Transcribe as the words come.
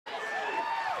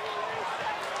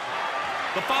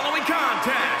The following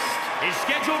contest is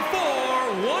scheduled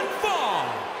for one fall.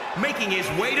 Making his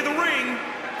way to the ring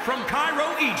from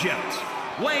Cairo, Egypt,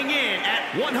 weighing in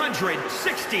at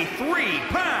 163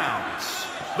 pounds,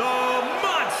 the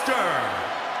Monster.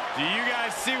 Do you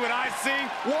guys see what I see?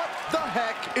 What the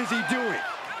heck is he doing?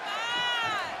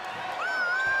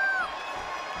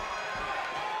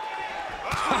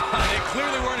 They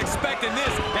clearly weren't expecting this,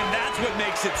 and that's what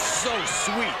makes it so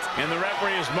sweet. And the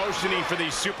referee is motioning for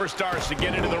these superstars to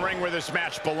get into the ring where this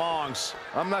match belongs.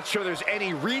 I'm not sure there's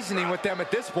any reasoning with them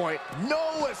at this point.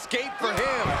 No escape for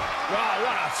him. Wow,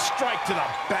 what a strike to the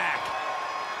back.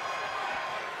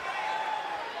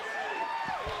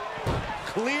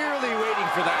 Clearly waiting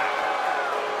for that.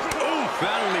 Oof,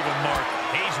 that'll leave a mark.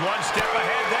 He's one step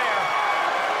ahead there.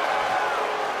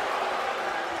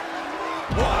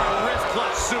 What a wrist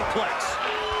clutch suplex.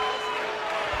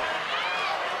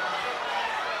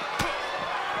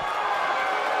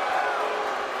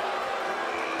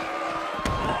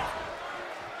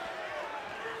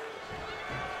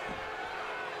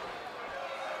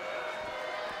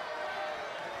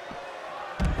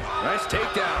 Nice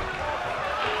takedown.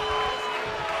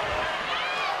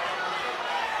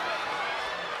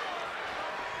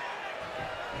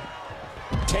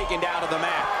 Taken down to the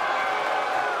mat.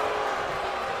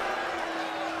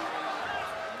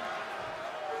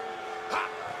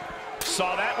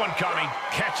 Saw that one coming.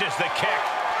 Catches the kick.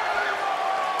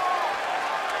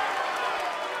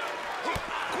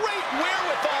 Great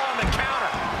wherewithal on the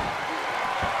counter.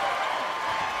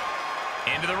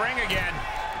 Into the ring again.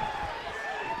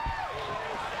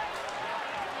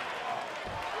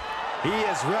 He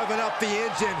is revving up the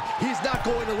engine. He's not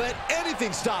going to let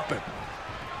anything stop him.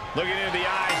 Looking into the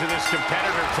eyes of this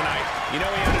competitor tonight, you know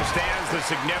he understands the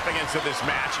significance of this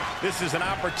match. This is an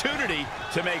opportunity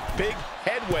to make big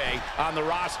headway on the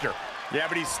roster. Yeah,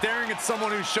 but he's staring at someone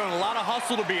who's shown a lot of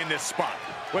hustle to be in this spot.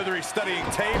 Whether he's studying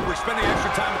tape or spending extra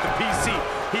time at the PC,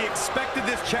 he expected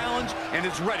this challenge and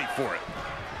is ready for it.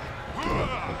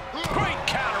 Great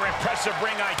counter, impressive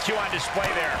ring IQ on display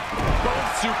there.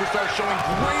 Both superstars showing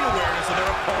great awareness of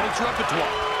their opponent's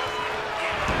repertoire.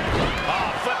 Oh,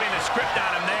 flipping the script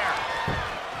on him there.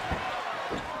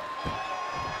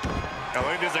 Oh,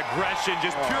 look at his aggression,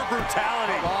 just pure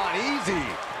brutality. Come on, easy.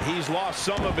 He's lost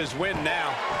some of his wind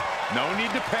now. No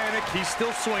need to panic, he's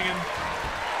still swinging.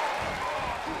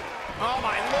 Oh,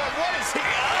 my Lord, what is he?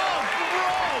 Oh,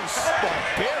 gross!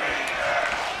 Barbaric.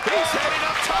 He's heading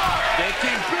up top.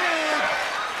 Thinking big.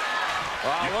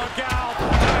 Oh, look out.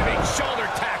 Diving shoulder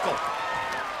tackle.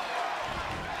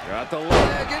 Got the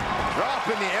leg and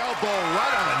dropping the elbow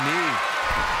right on the knee.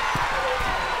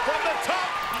 From the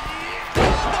top.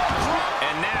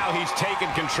 And now he's taken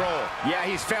control. Yeah,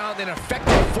 he's found an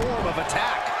effective form of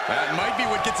attack. That might be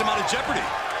what gets him out of jeopardy.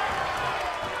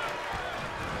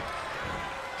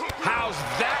 How's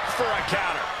that for a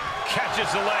counter?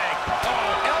 Catches the leg.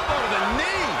 Oh, elbow to the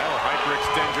knee. That'll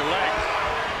hyperextend your leg.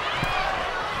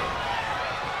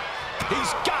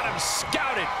 He's got him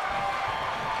scouted.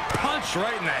 Punch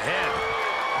right in the head.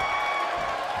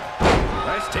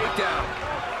 Nice takedown.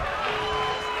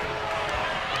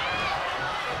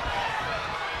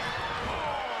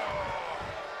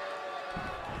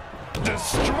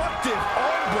 Destructive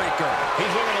arm breaker.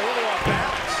 He's looking a little off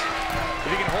balance.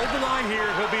 If he can hold the line here,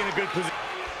 he'll be in a good position.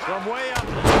 From way up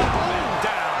and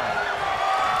down.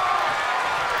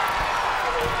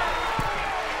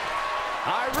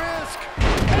 High risk.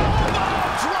 Elbow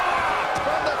drop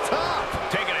from the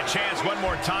top. Taking a chance one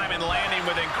more time and landing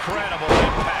with incredible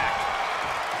impact.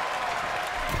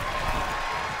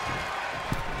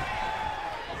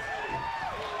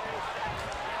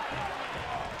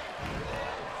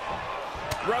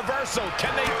 Reversal.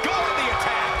 Can they go to the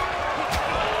attack?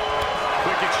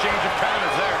 Quick exchange of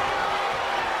counters there.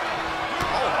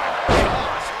 Oh my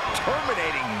gosh.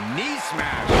 Terminating knee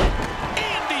smash.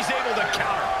 And he's able to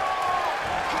counter.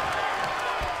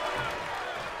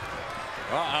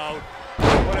 Uh-oh.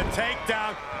 What a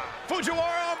takedown.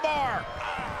 Fujiwara armbar.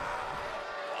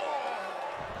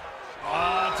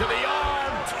 To the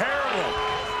arm. Terrible.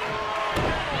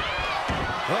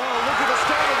 Oh, look at the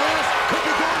start of this. Could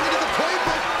be going into the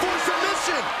playbook for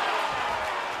submission.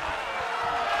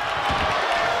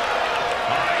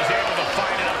 He's able to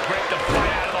find enough grit to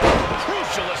fight out of the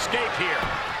crucial escape here.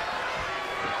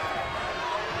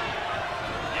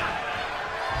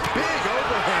 Big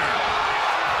overhand.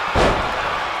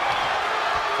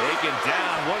 Taken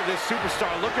down. What is this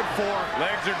superstar looking for?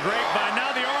 Legs are great, but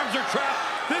now the arms are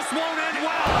trapped. This won't end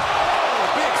well.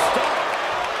 Oh, big stop.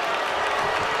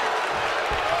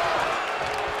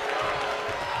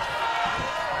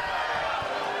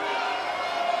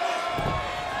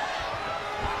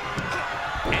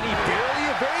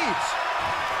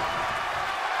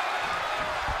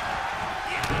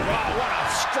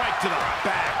 to the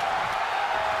back.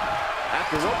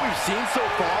 After what we've seen so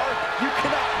far, you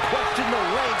cannot question the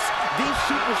lengths these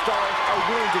superstars are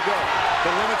willing to go.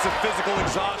 The limits of physical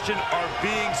exhaustion are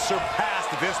being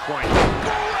surpassed at this point.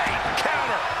 Great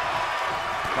counter.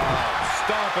 Oh,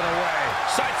 stomping away.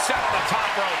 Sights set on the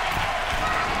top rope.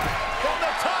 From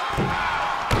the top.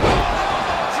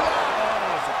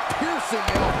 Oh, it's a piercing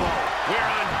elbow. We're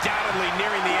undoubtedly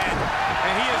nearing the end.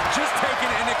 And he has just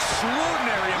taken an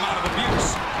extraordinary amount of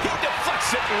abuse. He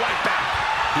deflects it right back.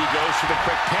 He goes for the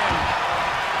quick pin.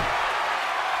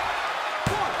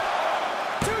 1,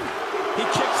 2. He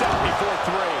kicks out before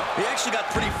 3. He actually got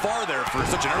pretty far there for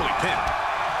such an early pin.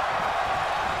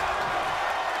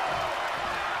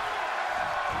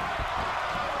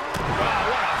 Wow,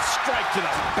 what a strike to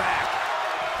the back.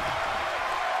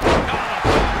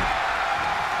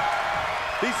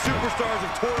 These superstars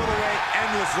have toiled away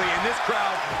endlessly, and this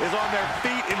crowd is on their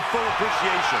feet in full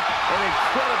appreciation. An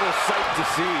incredible sight to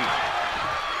see.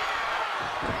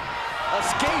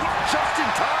 Escape just in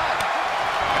time.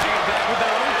 Came back with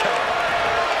their own counter.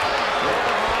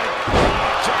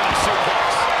 Johnny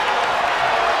suplex.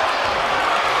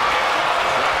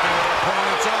 Dropping their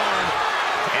opponent's arm.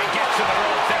 And gets to the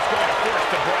rope. That's going to force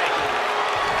the break.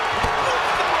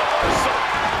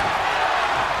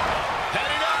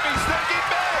 Heading up, he's thinking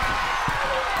big.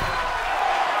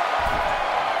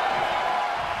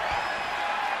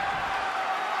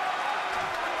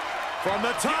 From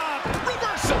the top.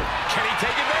 Reversal. Can he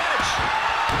take advantage?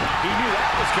 He knew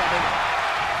that was coming.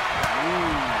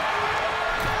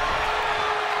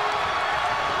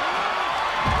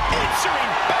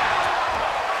 Answering back.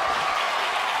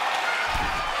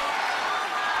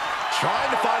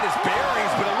 Trying to find his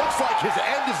bearings, but it looks like his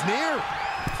end is near.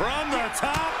 From the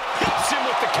top. Hits him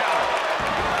with the counter.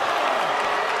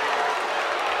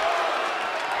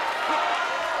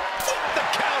 Flip the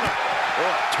counter.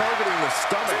 Oh, targeting the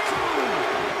stomach.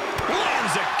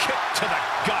 Lands a kick to the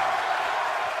gut.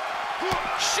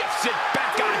 Shifts it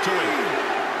back onto him.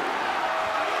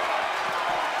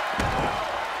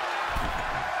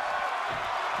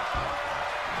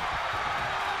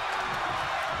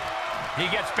 He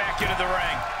gets back into the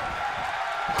ring.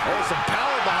 There's some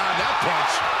power behind that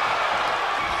punch.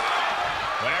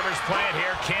 Whatever's playing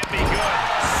here can't be good.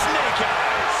 Snake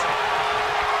eyes.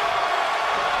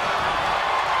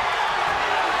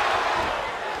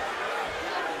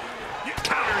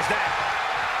 Counters that.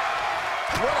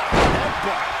 What a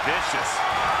headbutt. Vicious.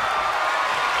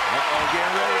 Uh-oh,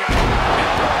 getting ready to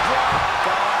elbow drop.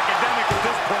 Academic at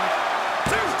this point.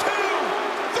 There's 2,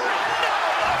 3, no,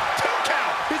 2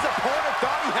 count. His opponent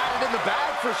thought he had it in the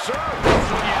bag for sure. This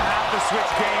is when you have to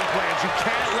switch game plans. You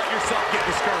can't let yourself get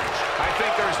discouraged. I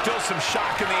think there's still some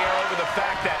shock in the air over the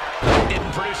fact that he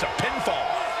didn't produce a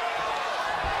pinfall.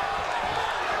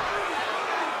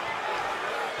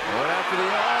 Going after the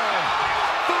arm.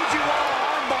 Fujiwara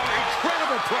armbar,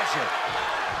 incredible pressure.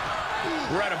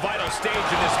 We're at a vital stage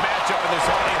in this matchup, and this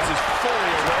audience is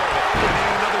fully aware of it.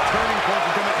 And another turning point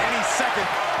can come at any second,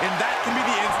 and that can be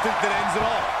the instant that ends it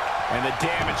all. And the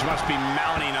damage must be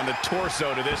mounting on the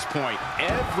torso to this point.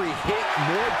 Every hit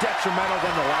more detrimental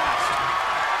than the last.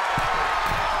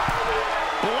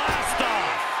 Blast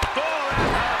off! Oh, that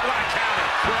hurt. What a counter.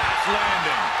 Crash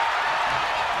landing.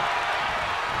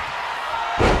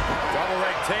 Double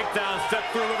leg takedown, step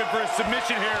through looking for a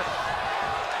submission here.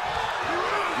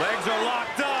 Legs are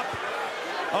locked up.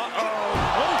 Uh-oh.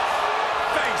 Oh,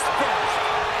 face first.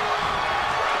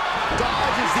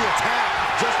 Dodges the attack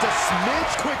just a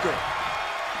smidge quicker.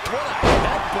 What a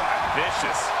headbutt.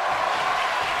 Vicious.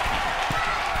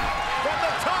 From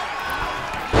the top.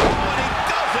 Oh, and he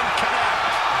doesn't connect.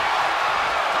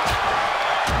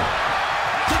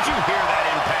 Did you hear that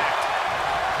impact?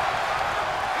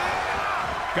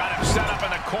 Got him set up in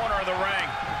the corner of the ring.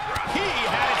 He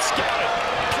had it scouted.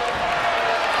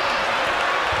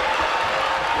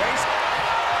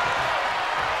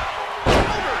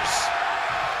 Counters.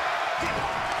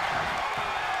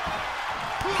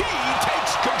 He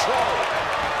takes control.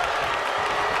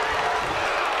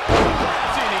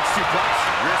 Scenic suplex.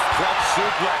 Wrist clutch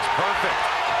suplex, perfect.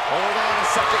 Hold on a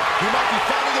second. He might be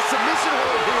finding a submission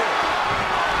hold here.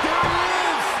 There he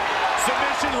is.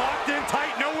 Submission locked in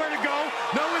tight, nowhere to go,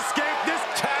 no escape. This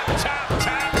Tap, tap,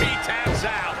 tap. He taps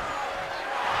out.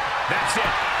 That's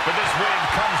it. But this win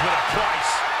comes with a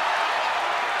price.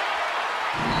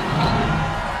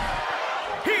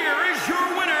 Here is your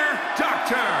winner,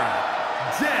 Dr.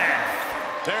 Death.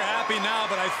 they're happy now,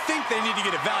 but I think they need to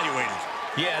get evaluated.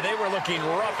 Yeah, they were looking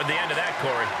rough at the end of that,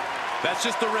 Corey. That's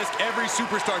just the risk every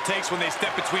superstar takes when they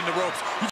step between the ropes.